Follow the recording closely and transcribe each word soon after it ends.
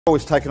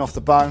Always taken off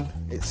the bone,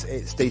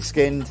 it's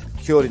de-skinned,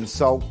 cured in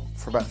salt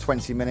for about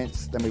 20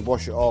 minutes, then we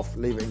wash it off,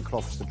 leave it in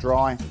cloths to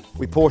dry.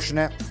 We portion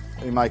it,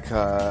 we make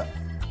a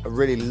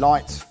really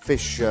light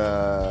fish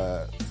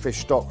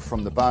stock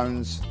from the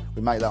bones.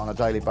 We make that on a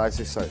daily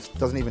basis so it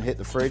doesn't even hit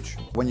the fridge.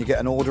 When you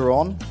get an order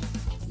on,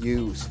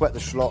 you sweat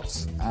the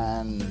shallots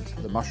and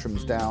the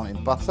mushrooms down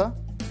in butter,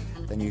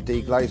 then you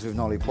deglaze with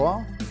nolly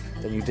poire,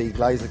 then you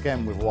deglaze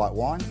again with white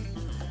wine.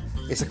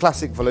 It's a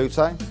classic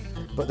velouté.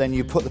 But then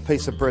you put the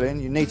piece of Brill in.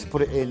 You need to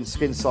put it in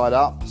skin side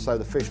up so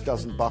the fish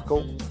doesn't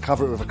buckle.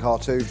 Cover it with a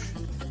cartouche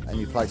and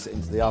you place it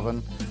into the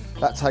oven.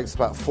 That takes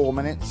about 4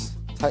 minutes.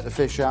 Take the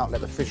fish out,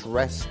 let the fish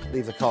rest,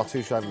 leave the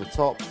cartouche over the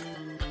top.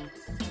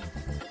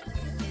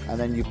 And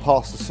then you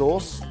pass the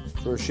sauce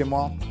through a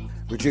chinois,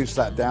 reduce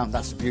that down.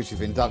 That's the beauty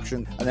of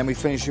induction. And then we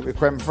finish it with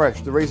creme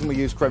fraiche. The reason we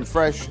use creme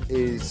fraiche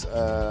is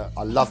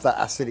I love that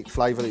acidic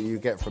flavour that you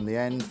get from the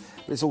end,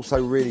 but it's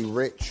also really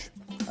rich.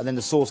 And then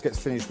the sauce gets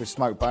finished with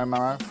smoked bone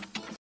marrow.